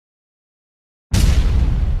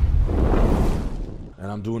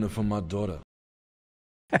And I'm doing it for my daughter.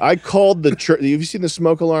 I called the have you seen the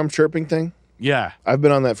smoke alarm chirping thing? Yeah. I've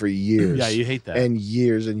been on that for years. Yeah, you hate that. And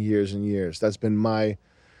years and years and years. That's been my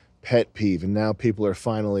pet peeve. And now people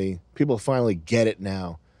finally get it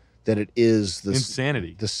now that it is this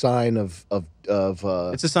insanity. The sign of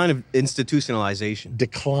it's a sign of institutionalization.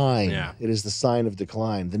 Decline. Yeah. It is the sign of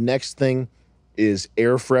decline. The next thing is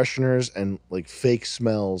air fresheners and like fake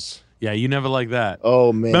smells. Yeah, you never like that.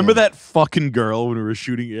 Oh man. Remember that fucking girl when we were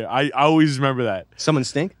shooting? I always remember that. Someone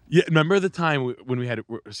stink? Yeah, remember the time when we had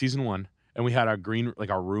season 1 and we had our green, like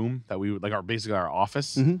our room that we would, like basically our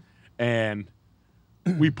office, and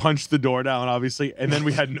we punched the door down, obviously, and then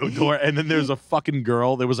we had no door, and then there's a fucking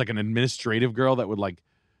girl. There was like an administrative girl that would like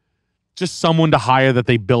just someone to hire that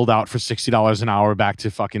they build out for $60 an hour back to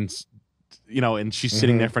fucking, and she's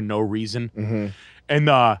sitting there for no reason,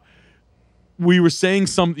 and you were saying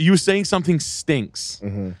something stinks,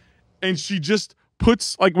 and she just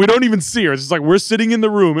puts, like, we don't even see her. It's just like we're sitting in the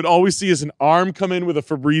room, and all we see is an arm come in with a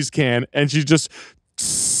Febreze can, and she's just.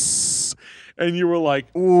 And you were like,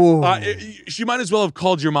 she might as well have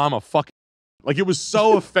called your mom a fucking. Like, it was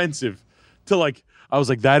so offensive to, like, I was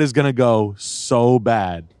like, that is going to go so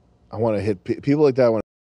bad. I want to hit people like that. I want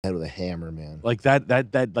to hit head with a hammer, man. Like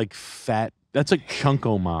that like fat, that's like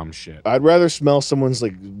chunko mom shit. I'd rather smell someone's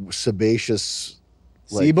like sebaceous.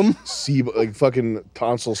 Like, sebum? Like fucking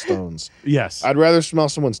tonsil stones. Yes. I'd rather smell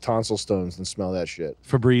someone's tonsil stones than smell that shit.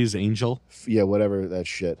 Febreze Angel? Yeah, whatever that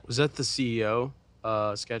shit. Was that the CEO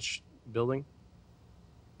sketch building?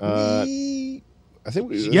 I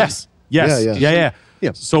think Yes. Yeah.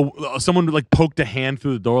 Yeah. So someone like poked a hand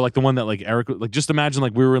through the door, like the one that like Eric, like just imagine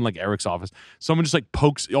like we were in like Eric's office. Someone just like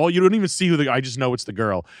pokes, you don't even see who I just know it's the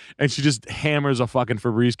girl. And she just hammers a fucking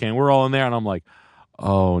Febreze can. We're all in there and I'm like,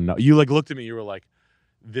 oh no. You like looked at me, you were like,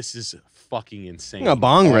 this is fucking insane. A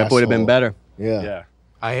bong rip would have been better. Yeah. Yeah.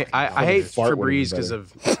 I hate Febreze because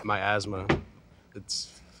of my asthma.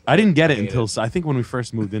 I didn't get it until I think when we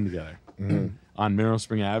first moved in together on Mineral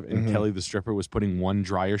Spring Ave, and Kelly the stripper was putting one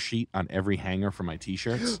dryer sheet on every hanger for my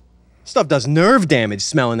t-shirts. Stuff does nerve damage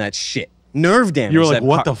smelling that shit. Nerve damage. You were like,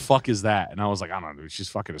 what the fuck is that? And I was like, I don't know, dude. She's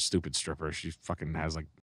fucking a stupid stripper. She fucking has like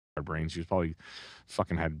her brain. She was probably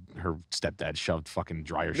fucking had her stepdad shoved fucking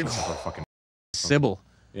dryer sheets up her fucking Sybil.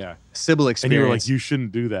 Yeah. Sybil experience. And you were like, you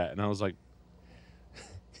shouldn't do that. And I was like,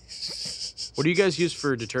 what do you guys use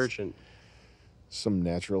for detergent? Some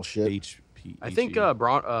natural shit. HP. I think Dr.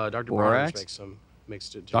 Bronner's makes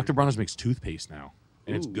detergent. Dr. Bronner's makes toothpaste now,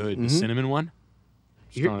 and it's good. The cinnamon one.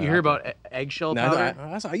 You hear about eggshell powder?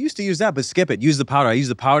 I used to use that, but skip it. Use the powder. I use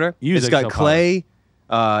the powder. It's got clay,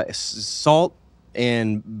 salt,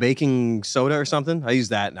 and baking soda or something. I use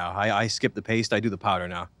that now. I skip the paste. I do the powder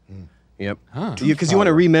now. Yep. Because you want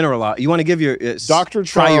to remineralize. You want to give your Dr.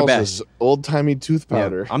 try your Charls best. is old-timey tooth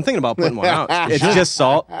powder. Yeah. I'm thinking about putting one out. It's just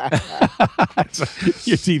salt.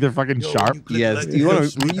 Your teeth are fucking sharp. Yes. You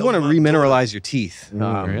want to remineralize your teeth.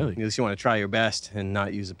 Really? You want to try your best and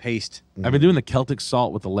not use a paste. I've been doing the Celtic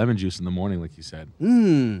salt with the lemon juice in the morning, like you said.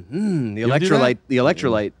 The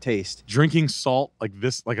electrolyte taste. Drinking salt like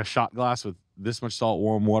this, like a shot glass with this much salt,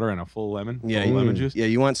 warm water, and a full lemon. Yeah, lemon juice. Yeah,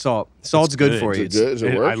 you want salt. Salt's good for you. Does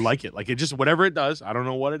it work? I like it. Like it just whatever it does. I don't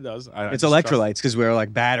know what it does. It's electrolytes because we're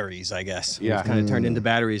like batteries, I guess. Yeah, it's kind of turned into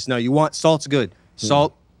batteries. No, you want salt's good.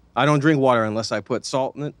 Salt. I don't drink water unless I put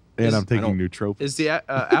salt in it. And I'm taking nootropics. Is the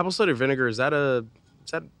apple cider vinegar? Is there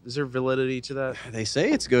validity to that? They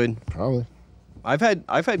say it's good. Probably. I've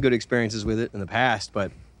had good experiences with it in the past,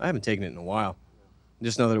 but I haven't taken it in a while.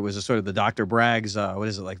 Just know that it was a sort of the Dr. Bragg's,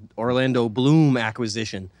 like Orlando Bloom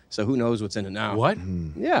acquisition. So who knows what's in it now? What?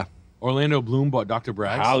 Yeah. Orlando Bloom bought Dr.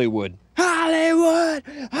 Bragg's? Hollywood. Oh,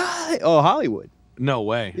 Hollywood. No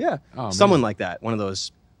way. Yeah. Oh, Someone like that. One of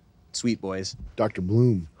those sweet boys. Dr.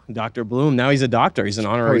 Bloom. Dr. Bloom. Now he's a doctor. He's an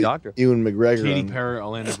honorary doctor. Ewan McGregor. Katy Perry,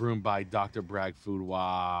 Orlando Bloom by Dr. Bragg Food.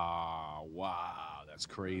 Wow. That's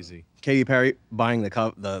crazy. Katy Perry buying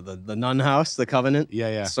the nun house, the Covenant.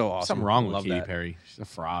 Yeah. So awesome. Something wrong with Katy that. Perry. She's a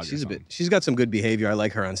frog. She's got some good behavior. I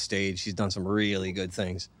like her on stage. She's done some really good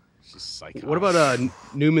things. She's psycho. What about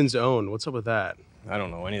Newman's Own? What's up with that? I don't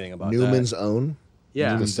know anything about Newman's Own?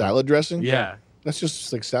 Yeah. The salad dressing? Yeah. That's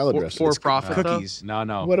just like salad dressing. For profit cookies.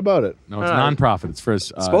 No. What about it? No, it's non-profit. It's for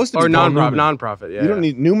supposed to or be non-profit. Yeah. You don't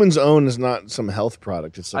need Newman's Own is not some health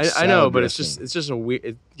product. It's like I know, but dressing. it's just a weird.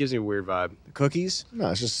 It gives me a weird vibe. Cookies? No,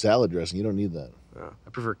 it's just salad dressing. You don't need that. I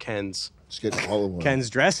prefer Ken's. Just get olive oil. Ken's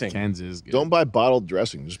dressing. Ken's is good. Don't buy bottled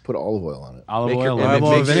dressing. Just put olive oil on it. Olive oil.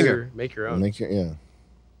 Make your own. Yeah.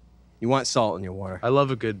 You want salt in your water. I love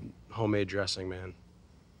a good homemade dressing, man.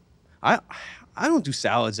 I don't do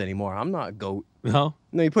salads anymore. I'm not a goat. No?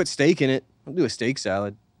 No, you put steak in it. I'll do a steak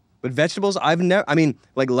salad. But vegetables, I've never, I mean,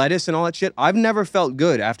 like lettuce and all that shit, I've never felt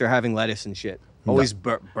good after having lettuce and shit. Always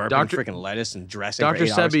burping freaking lettuce and dressing Dr. for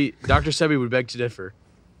 8 hours. Dr. Sebi would beg to differ.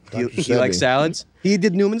 He likes salads. He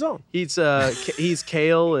did Newman's Own. He's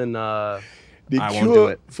kale and The I won't do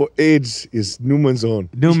cure it. for AIDS is Newman's Own.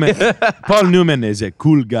 Newman, Paul Newman is a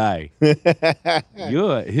cool guy.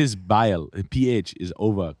 His bile, pH is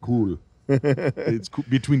over cool. It's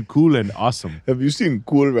between cool and awesome. Have you seen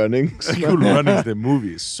Cool Runnings? Cool Runnings, the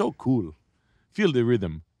movie is so cool. Feel the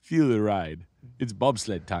rhythm, feel the ride. It's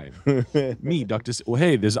bobsled time. Me, Dr. Oh,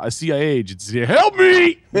 hey, there's a CIA agent here. Help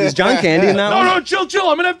me! Is John Candy in that one? No, chill.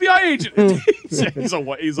 I'm an FBI agent.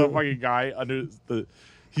 he's a fucking guy under the.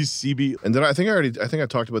 He's CB. And then I think I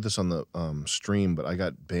talked about this on the stream, but I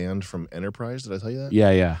got banned from Enterprise. Did I tell you that?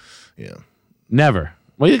 Yeah. Never.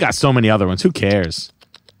 Well, you got so many other ones. Who cares?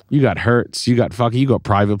 You got Hertz. You got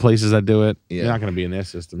private places that do it. Yeah. You're not going to be in their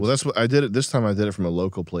systems. Well, that's what I did. This time I did it from a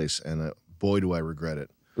local place, and boy, do I regret it.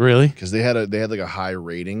 Really? Because they had like a high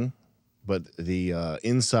rating, but the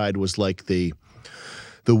inside was like the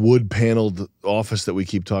wood paneled office that we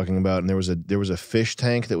keep talking about, and there was a fish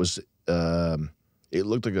tank that was it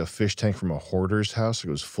looked like a fish tank from a hoarder's house. It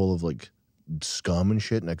was full of like scum and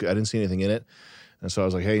shit, and I didn't see anything in it, and so I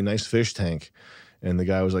was like, "Hey, nice fish tank." And the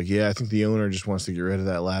guy was like, "Yeah, I think the owner just wants to get rid of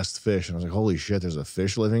that last fish." And I was like, "Holy shit, there's a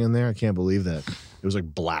fish living in there? I can't believe that." It was like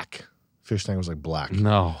black. Fish tank was like black.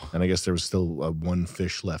 No. And I guess there was still one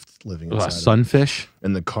fish left living inside. A sunfish?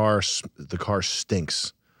 And the car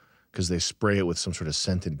stinks because they spray it with some sort of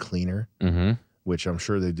scented cleaner, which I'm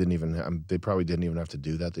sure they probably didn't even have to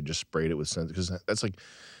do that. They just sprayed it with scent because that's like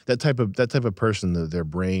that type of person. Their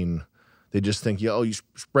brain, they just think, "Yo, you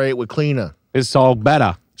spray it with cleaner. It's all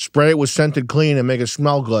better." Spray it with scented clean and make it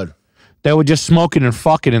smell good. They were just smoking and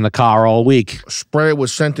fucking in the car all week. Spray it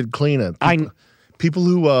with scented cleaner. People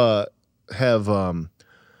who have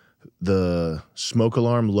the smoke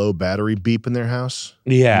alarm low battery beep in their house.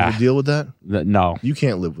 Yeah. You deal with that? No. You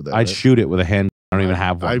can't live with that. I'd shoot it with a hand. I don't even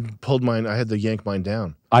have one. I pulled mine. I had to yank mine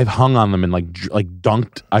down. I've hung on them and like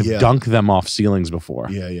dunked. I've dunked them off ceilings before.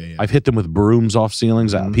 Yeah. I've hit them with brooms off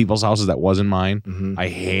ceilings at people's houses that wasn't mine. I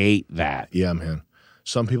hate that. Yeah, man.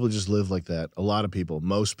 Some people just live like that. A lot of people,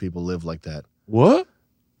 most people live like that. What?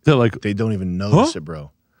 They're like, they don't even notice it, bro.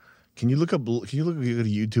 Can you look at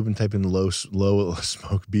YouTube and type in low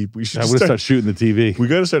smoke beep? We should start shooting the TV. We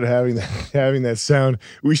got to start having that sound.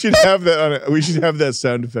 We should have that we should have that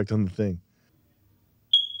sound effect on the thing.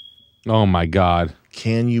 Oh my God.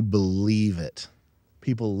 Can you believe it?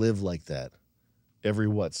 People live like that. Every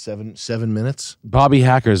what, 7 minutes? Bobby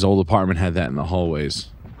Hacker's old apartment had that in the hallways.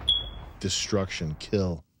 Destruction,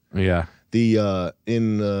 kill. Yeah.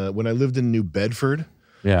 When I lived in New Bedford,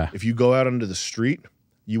 if you go out onto the street,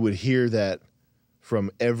 you would hear that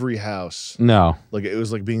from every house. No. Like it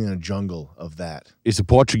was like being in a jungle of that. It's a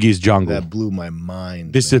Portuguese jungle. That blew my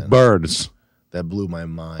mind. This is birds. That blew my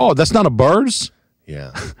mind. Oh, that's not a birds?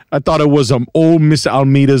 Yeah. I thought it was old Miss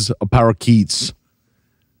Almeida's parakeets.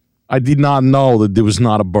 I did not know that there was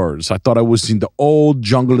not a birds. I thought I was in the old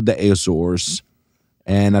jungle of the Azores.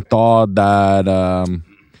 And I thought that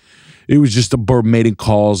it was just a bird mating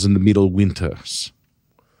calls in the middle of winters.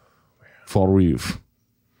 For reef.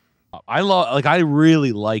 I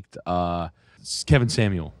really liked Kevin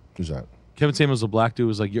Samuel. Who's that? Kevin Samuel's a black dude.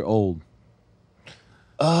 Was like, "You're old."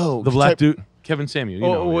 Oh, the black dude, Kevin Samuel. You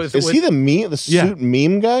know is he the meme, the suit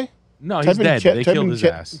meme guy? No, he's dead. They killed his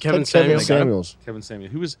ass. Kevin Samuels. Kevin Samuel.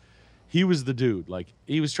 He was the dude. Like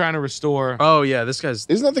he was trying to restore. Oh yeah, this guy's.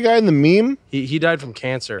 Isn't that the guy in the meme? He died from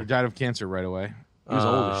cancer. He died of cancer right away. He was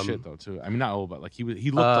old as shit though too. I mean, not old, but like he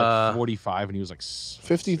looked like 45 and he was like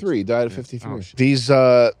 53. Died at 53. Oh, these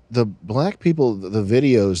the black people, the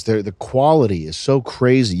videos, the quality is so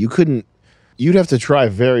crazy. You'd have to try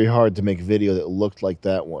very hard to make video that looked like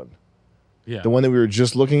that one. Yeah, the one that we were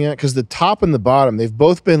just looking at, because the top and the bottom, they've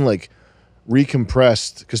both been like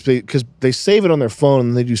recompressed because they save it on their phone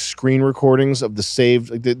and they do screen recordings of the saved.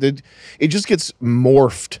 Like it just gets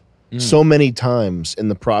morphed. So many times in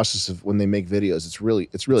the process of when they make videos, it's really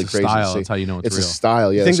crazy. Style. That's how you know it's real. A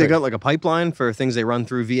style. Yeah, you think they got like a pipeline for things they run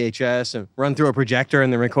through VHS and run through a projector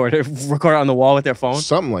and then record it on the wall with their phone?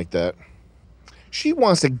 Something like that. She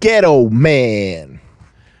wants a ghetto man.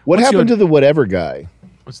 What happened to the whatever guy?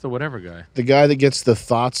 What's the whatever guy? The guy that gets the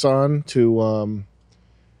thoughts on to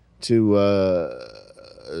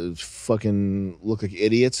fucking look like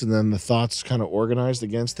idiots, and then the thoughts kind of organized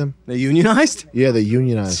against him. They unionized? Yeah, they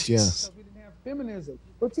unionized. Yeah. We didn't have feminism,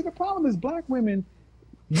 but see, the problem is black women.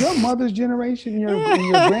 Your mother's generation, your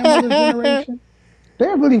grandmother's generation, they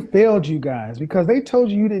really failed you guys because they told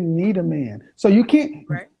you didn't need a man, so you can't.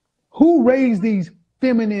 Right. Who raised these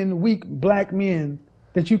feminine, weak black men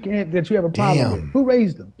that you have a problem with? Who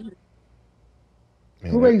raised them?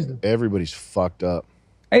 Man, Who raised them? Everybody's fucked up.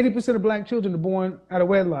 80% of black children are born out of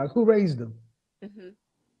wedlock. Who raised them? Mm-hmm.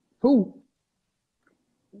 Who?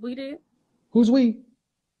 We did. Who's we?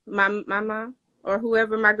 My mom or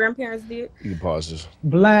whoever my grandparents did. You can pause this.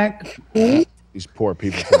 Black who? These poor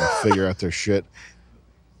people trying to figure out their shit.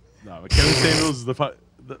 No, but Kevin Samuels is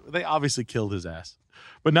they obviously killed his ass.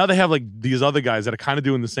 But now they have like these other guys that are kind of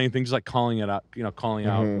doing the same thing, just like calling it out, calling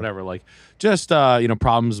out whatever, like just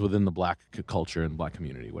problems within the black culture and black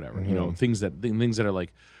community, whatever, things that are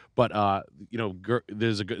like, but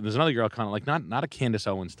there's another girl kind of like not a Candace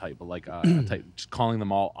Owens type, but like a type, just calling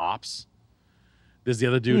them all ops. There's the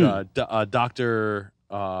other dude, Dr.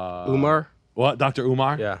 Umar. What? Dr.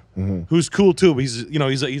 Umar? Yeah. Who's cool too, but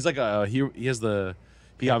he's like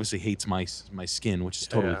he obviously hates my skin, which is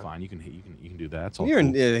totally fine. You can do that. That's all.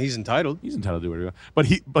 Cool. He's entitled. He's entitled to do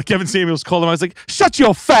whatever. But Kevin Samuels called him. I was like, shut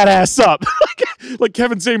your fat ass up. Like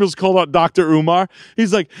Kevin Samuels called out Dr. Umar.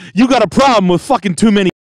 He's like, you got a problem with fucking too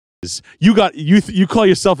many. You call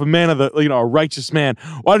yourself a man of the a righteous man.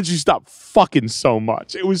 Why did you stop fucking so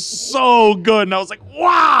much? It was so good, and I was like,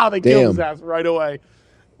 wow, they killed his ass right away.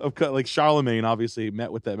 Like Charlemagne obviously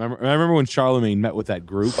met with that. Remember when Charlemagne met with that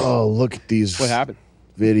group? Oh, look at these. What happened?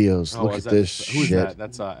 Videos. Look at this who's shit. That?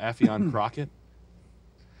 That's Affion Crockett.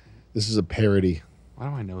 This is a parody. Why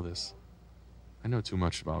do I know this? I know too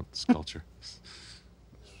much about this culture.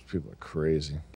 People are crazy.